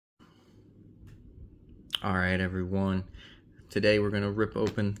Alright everyone, today we're going to rip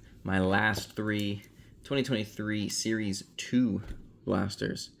open my last three 2023 Series 2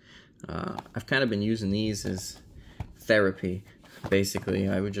 blasters. I've kind of been using these as therapy, basically.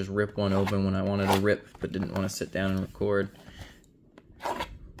 I would just rip one open when I wanted to rip but didn't want to sit down and record.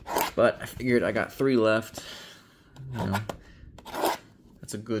 But I figured I got 3 left, you know,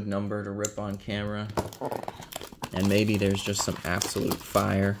 that's a good number to rip on camera. And maybe there's just some absolute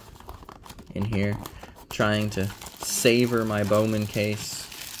fire in here. Trying to savor my Bowman case,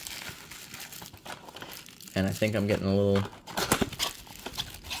 and I think I'm getting a little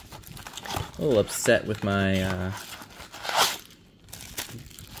upset with my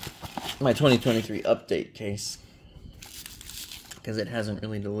my 2023 update case, because it hasn't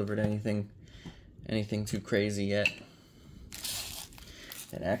really delivered anything too crazy yet.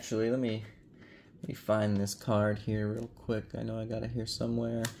 And actually, let me find this card here real quick. I know I got it here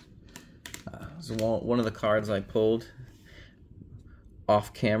somewhere. So one of the cards I pulled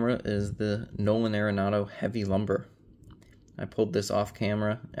off camera is the Nolan Arenado Heavy Lumber. I pulled this off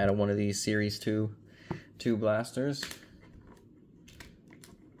camera out of one of these Series 2 blasters.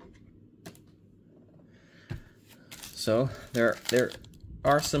 So there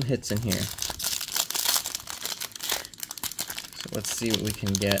are some hits in here. So let's see what we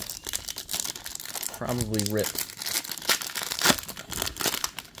can get. Probably rip,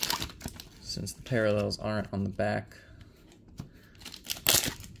 since the parallels aren't on the back.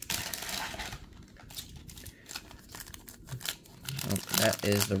 Oh, that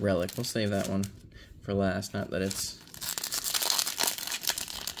is the relic. We'll save that one for last. Not that it's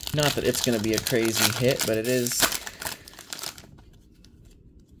going to be a crazy hit, but it is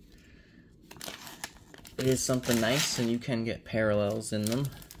something nice, and you can get parallels in them.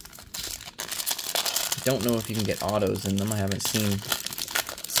 I don't know if you can get autos in them. I haven't seen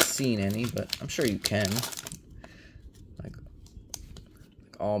any, but I'm sure you can. Like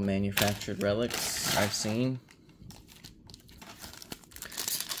all manufactured relics I've seen.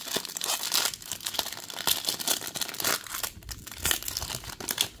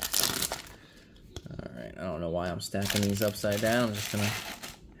 Alright, I don't know why I'm stacking these upside down. I'm just gonna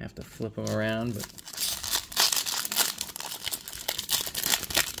have to flip them around, but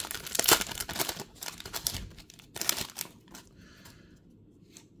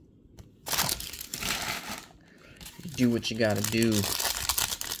do what you gotta do.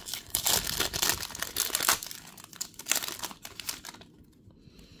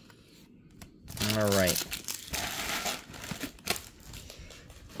 Alright.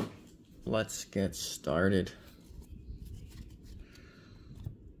 Let's get started.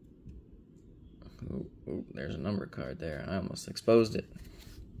 Ooh, there's a number card there. I almost exposed it.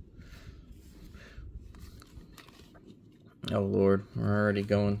 Oh Lord, we're already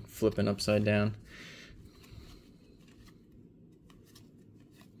flipping upside down.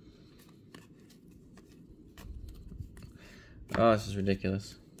 Oh, this is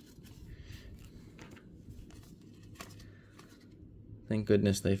ridiculous. Thank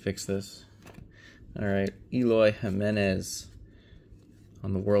goodness they fixed this. Alright, Eloy Jimenez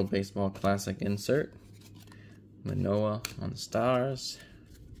on the World Baseball Classic insert. Manoah on the stars.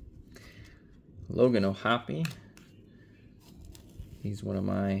 Logan O'Hoppe. He's one of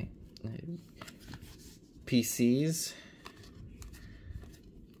my PCs.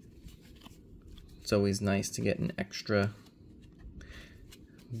 It's always nice to get an extra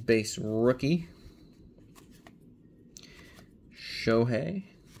base rookie. Shohei.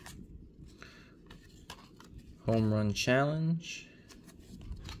 Home run challenge.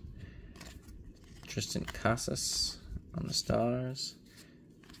 Tristan Casas on the stars.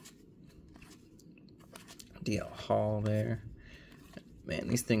 DL Hall there. Man,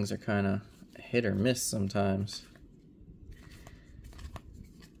 these things are kind of hit or miss sometimes.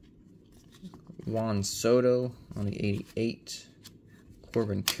 Juan Soto on the 88.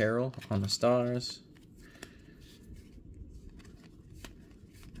 Corbin Carroll on the stars.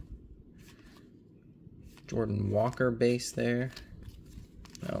 Jordan Walker base there.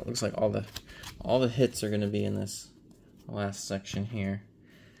 Oh, it looks like all the hits are going to be in this last section here.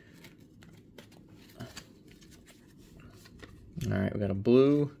 All right, we got a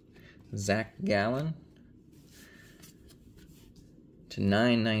blue Zach Gallen to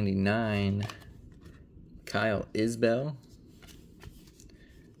 999 Kyle Isbell.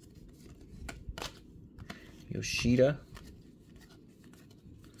 Yoshida.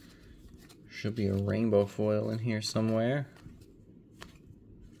 Should be a rainbow foil in here somewhere.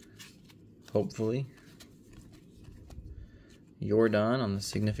 Hopefully. Jordan on the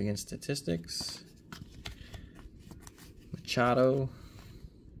significant statistics. Machado.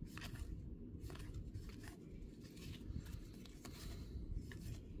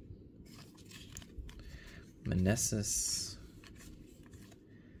 Meneses.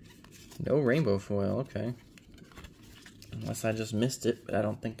 No rainbow foil, okay. Unless I just missed it, but I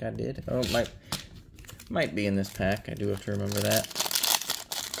don't think I did. Oh, it might be in this pack. I do have to remember that.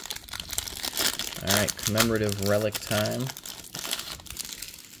 Alright, commemorative relic time.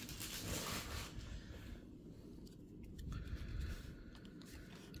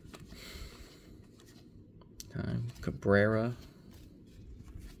 Cabrera.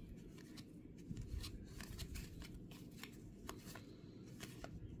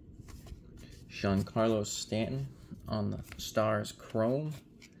 Giancarlo Stanton on the Stars Chrome.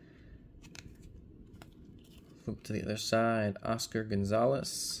 Flip to the other side, Oscar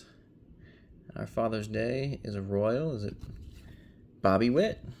Gonzalez. Our Father's Day is a Royal. Is it Bobby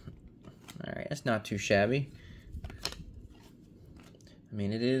Witt? Alright, that's not too shabby. I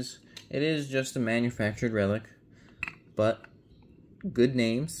mean, it is just a manufactured relic, but good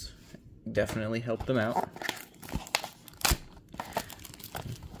names. Definitely help them out.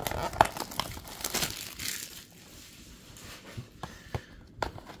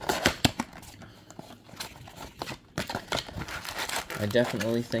 I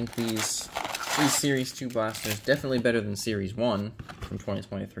definitely think these Series 2 blasters definitely better than Series 1 from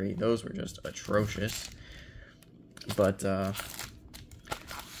 2023. Those were just atrocious. But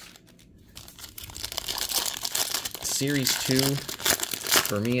Series 2,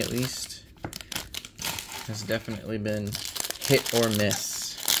 for me at least, has definitely been hit or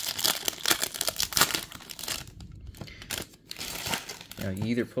miss. You know, you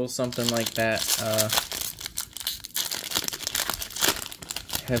either pull something like that,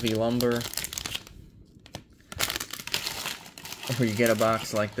 heavy lumber, or you get a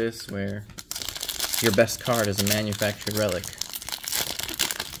box like this where your best card is a manufactured relic.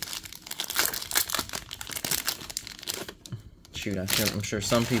 Shoot, I'm sure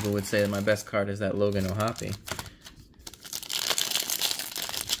some people would say that my best card is that Logan O'Hoppe.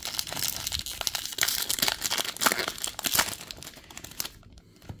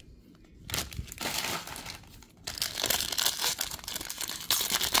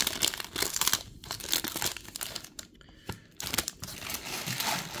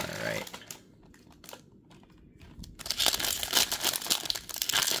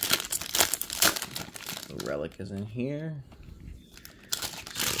 Relic is in here,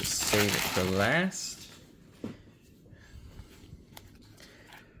 so we save it for last.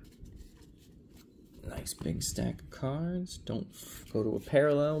 Nice big stack of cards. Don't go to a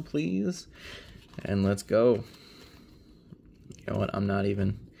parallel, please. And let's go. You know what? I'm not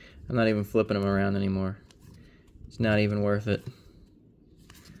even flipping them around anymore. It's not even worth it.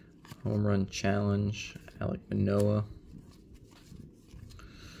 Home run challenge, Alek Manoah.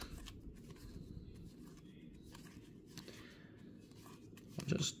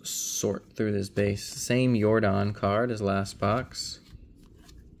 Just sort through this base. Same Jordan card as last box.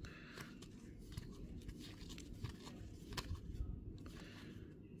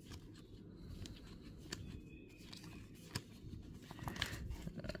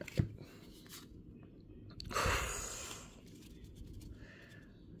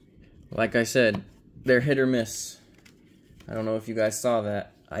 Like I said, they're hit or miss. I don't know if you guys saw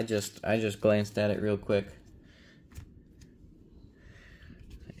that. I just glanced at it real quick.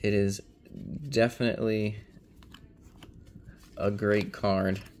 It is definitely a great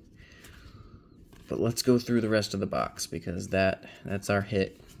card. But let's go through the rest of the box because that's our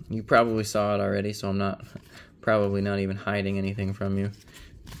hit. You probably saw it already, so I'm probably not even hiding anything from you.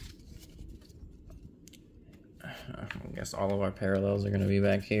 I guess all of our parallels are going to be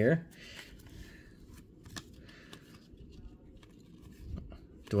back here.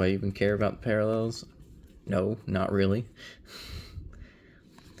 Do I even care about the parallels? No, not really.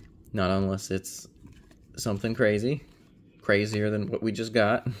 Not unless it's something crazy. Crazier than what we just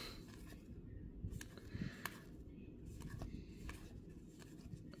got.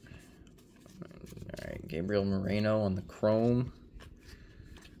 Alright, Gabriel Moreno on the Chrome.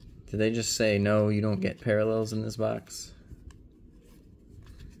 Did they just say, no, you don't get parallels in this box?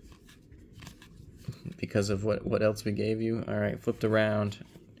 Because of what else we gave you? Alright, flipped around.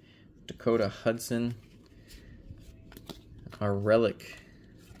 Dakota Hudson. Our relic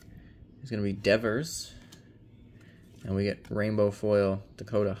is going to be Devers. And we get rainbow foil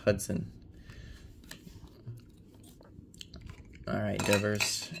Dakota Hudson. Alright,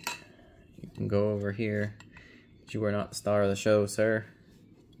 Devers. You can go over here. But you are not the star of the show, sir.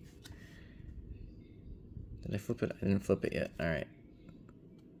 Did I flip it? I didn't flip it yet. Alright.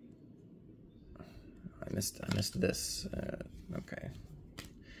 I missed this. Okay.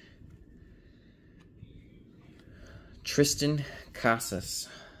 Tristan Casas.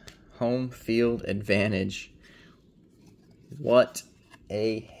 Home field advantage. What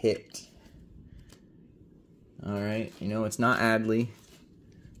a hit. Alright, you know, it's not Adley,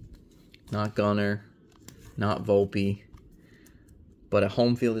 not Gunner, not Volpe, but a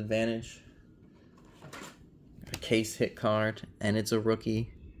home field advantage, a case hit card, and it's a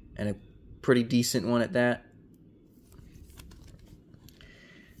rookie, and a pretty decent one at that.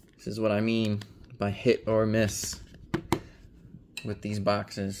 This is what I mean by hit or miss with these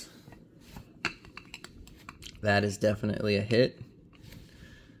boxes. That is definitely a hit.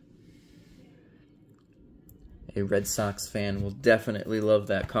 A Red Sox fan will definitely love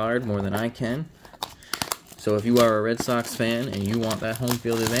that card more than I can. So if you are a Red Sox fan and you want that home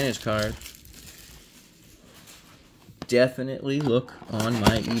field advantage card, definitely look on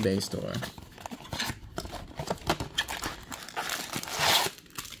my eBay store.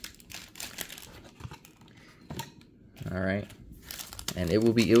 All right, and it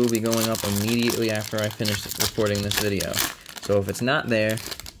will be going up immediately after I finish recording this video. So if it's not there,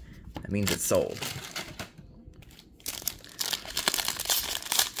 that means it's sold.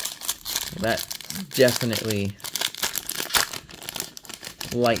 That definitely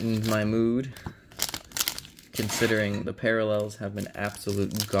lightened my mood, considering the parallels have been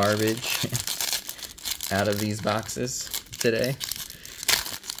absolute garbage out of these boxes today.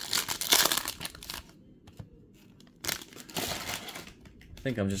 I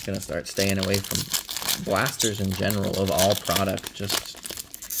think I'm just going to start staying away from blasters in general of all product. Just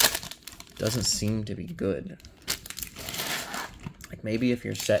doesn't seem to be good. Like maybe if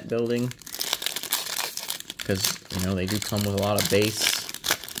you're set building, because, you know, they do come with a lot of base,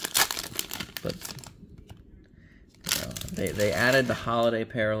 but, you know, they added the holiday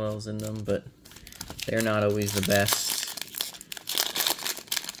parallels in them, but they're not always the best.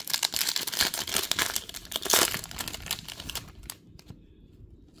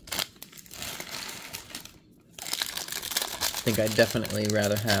 I think I'd definitely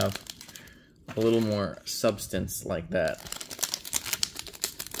rather have a little more substance like that.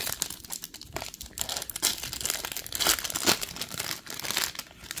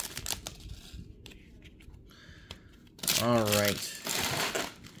 All right,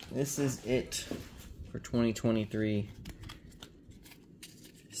 this is it for 2023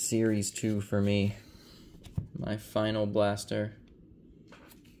 Series 2 for me. My final blaster.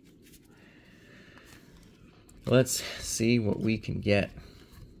 Let's see what we can get.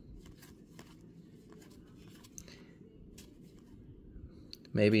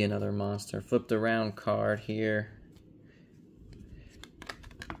 Maybe another monster. Flipped around card here.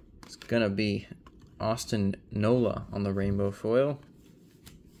 It's gonna be Austin Nola on the rainbow foil.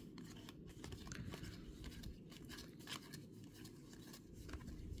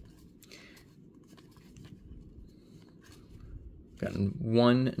 Gotten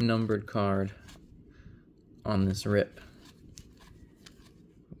one numbered card on this rip,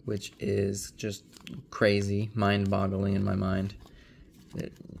 which is just crazy, mind-boggling in my mind.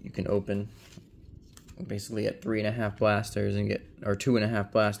 That you can open basically at 3.5 blasters and get, or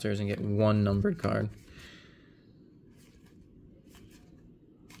 2.5 blasters and get one numbered card.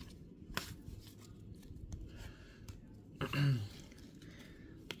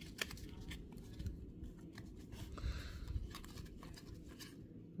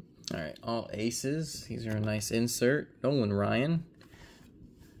 All right, all aces. These are a nice insert. Nolan Ryan.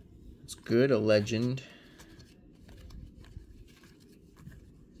 It's good, a legend.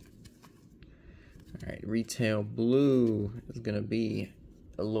 All right, retail blue is going to be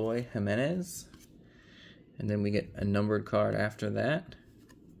Eloy Jimenez. And then we get a numbered card after that.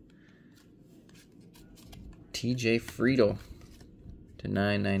 TJ Friedel to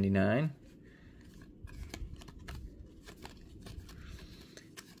 $9.99.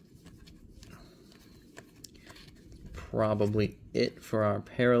 Probably it for our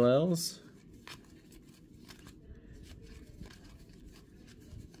parallels.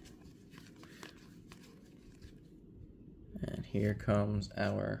 And here comes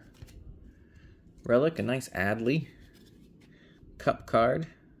our relic, a nice Adley Cup card.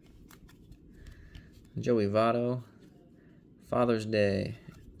 Joey Votto. Father's Day.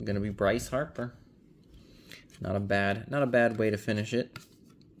 Gonna be Bryce Harper. Not a bad way to finish it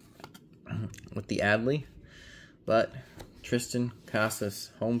with the Adley. But Tristan Casas,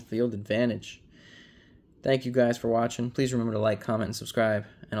 home field advantage. Thank you guys for watching. Please remember to like, comment, and subscribe,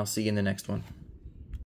 and I'll see you in the next one.